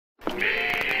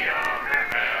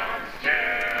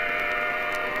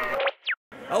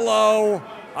Hello,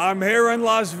 I'm here in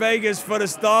Las Vegas for the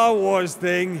Star Wars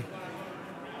thing.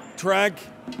 Trek.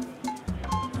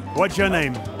 What's your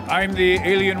name? I'm the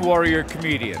alien warrior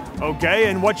comedian. Okay,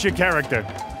 and what's your character?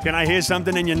 Can I hear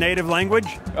something in your native language?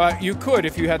 You could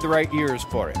if you had the right ears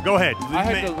for it. Go ahead. I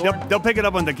had They'll pick it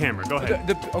up on the camera. Go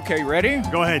ahead. Okay, ready?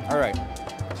 Go ahead. All right.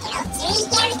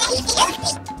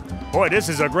 Boy, this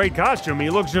is a great costume. He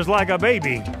looks just like a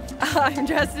baby. I'm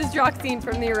dressed as Droxine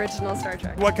from the original Star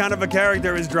Trek. What kind of a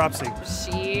character is Dropsy?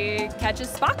 She catches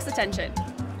Spock's attention.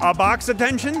 A box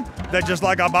attention? They're just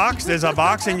like a box? There's a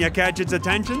box and you catch its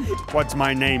attention? What's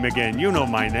my name again? You know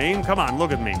my name. Come on,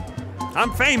 look at me.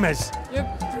 I'm famous.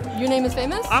 Your name is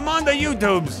famous? I'm on the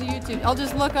YouTubes. YouTube. I'll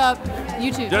just look up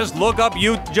YouTube. Just look up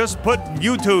just put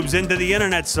YouTubes into the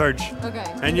internet search. Okay.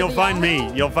 And you'll find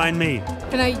me. You'll find me.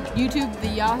 Can I YouTube the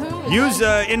Yahoo? Use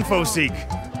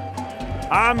InfoSeek.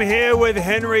 I'm here with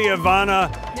Henry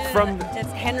Ivana from. It's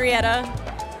Henrietta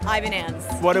Ivanans.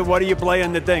 What do you play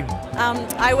in the thing?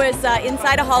 I was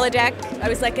inside a holodeck. I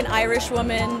was like an Irish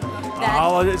woman.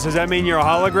 Does that mean you're a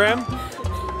hologram?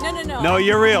 No. No,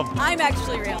 you're real. I'm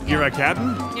actually real. You're a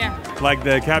captain? Yeah. Like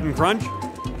the Captain Crunch?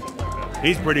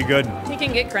 He's pretty good. He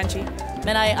can get crunchy.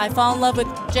 And I fall in love with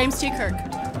James T. Kirk.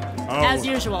 Oh, as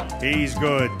usual. He's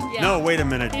good. Yeah. No, wait a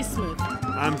minute. He's smooth.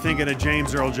 I'm thinking of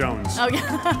James Earl Jones. Oh,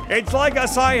 yeah. It's like a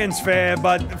science fair,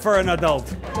 but for an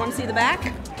adult. Want to see the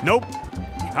back? Nope.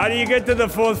 How do you get to the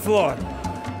 4th floor?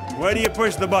 Where do you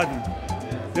push the button?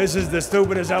 This is the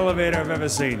stupidest elevator I've ever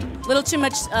seen. A little too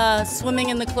much swimming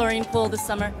in the chlorine pool this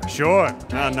summer. Sure.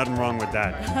 No, nothing wrong with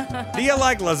that. Do you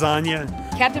like lasagna?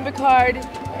 Captain Picard,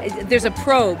 there's a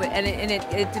probe, and it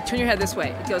turn your head this way.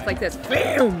 It goes like this,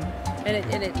 boom,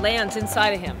 and it lands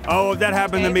inside of him. Oh, that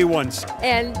happened to me once.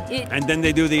 And then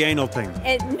they do the anal thing.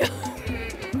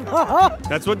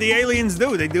 That's what the aliens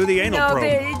do. They do the anal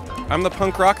probe. I'm the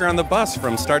punk rocker on the bus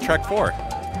from Star Trek 4.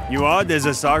 You are? There's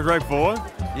a Star Trek 4?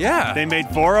 Yeah. They made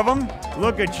 4 of them?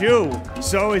 Look at you.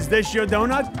 So is this your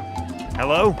donut?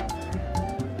 Hello?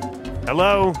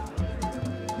 Hello?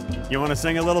 You want to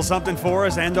sing a little something for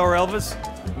us, and/or Elvis?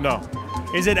 No.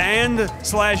 Is it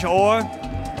and/or?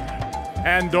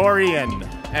 Andorian.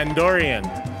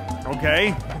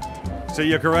 Okay. So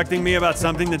you're correcting me about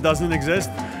something that doesn't exist?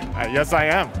 Yes, I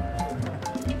am.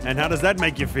 And how does that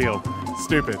make you feel?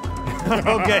 Stupid.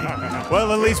 Okay.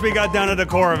 Well, at least we got down to the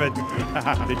core of it.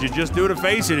 Did you just do the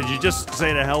face, or did you just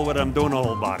say to hell with it, I'm doing the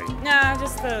whole body? Nah,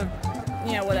 just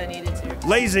what I needed to.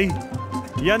 Lazy.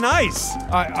 You're nice.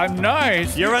 I'm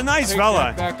nice. You're a nice Take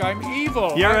fella. That back. I'm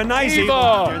evil. You're I'm a nice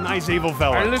evil. You're a nice evil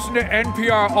fella. I listen to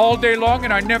NPR all day long,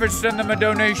 and I never send them a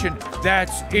donation.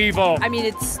 That's evil. I mean,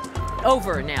 it's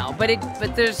over now, but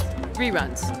there's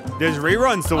reruns. There's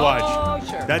reruns to watch. Oh,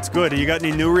 sure. That's good. You got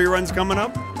any new reruns coming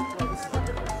up?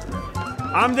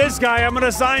 I'm this guy. I'm gonna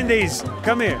sign these.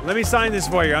 Come here. Let me sign this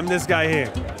for you. I'm this guy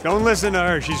here. Don't listen to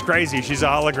her. She's crazy. She's a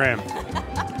hologram.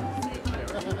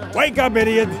 Wake up,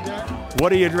 idiot.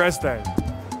 What are you dressed as?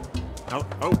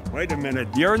 Oh, wait a minute.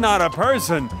 You're not a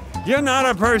person. You're not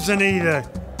a person either.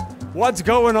 What's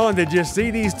going on? Did you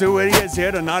see these 2 idiots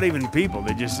here? They're not even people.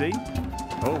 Did you see?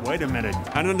 Oh, wait a minute.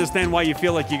 I don't understand why you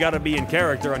feel like you gotta be in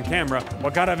character on camera.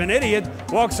 What kind of an idiot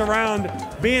walks around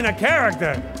being a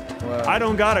character? Well, I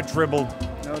don't got a tribble.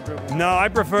 No tribble. No, I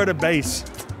prefer the bass.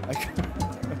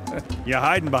 You're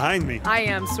hiding behind me. I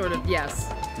am sort of, yes.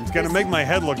 It's gonna make my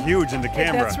head look huge in the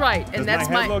camera. That's right, and Does that's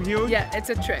my head look huge? Yeah, it's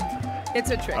a trick.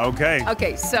 It's a trick. Okay.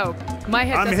 Okay, so my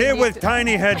head. I'm here with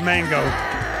Tiny Head Mango.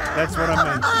 That's what I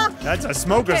meant. That's a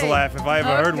smoker's laugh if I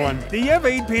ever heard one. Do you ever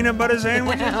eat peanut butter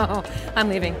sandwiches? No, I'm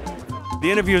leaving.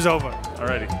 The interview's over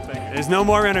already. There's no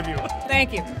more interview.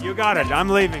 Thank you. You got it. I'm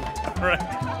leaving. All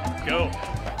right, go.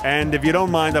 And if you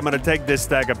don't mind, I'm gonna take this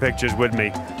stack of pictures with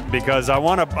me because I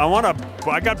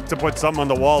got to put some on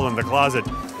the wall in the closet.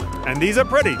 And these are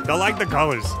pretty. I like the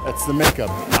colors. That's the makeup.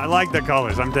 I like the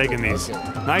colors. I'm taking these.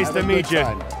 Okay. Nice to meet you.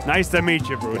 Nice to meet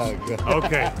you, Bruce. Oh, good.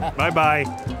 Okay. Bye-bye.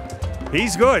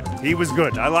 He's good. He was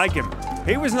good. I like him.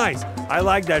 He was nice. I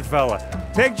like that fella.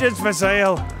 Pictures for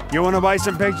sale. You want to buy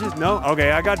some pictures? No?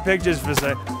 Okay, I got pictures for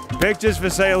sale. Pictures for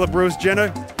sale of Bruce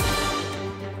Jenner.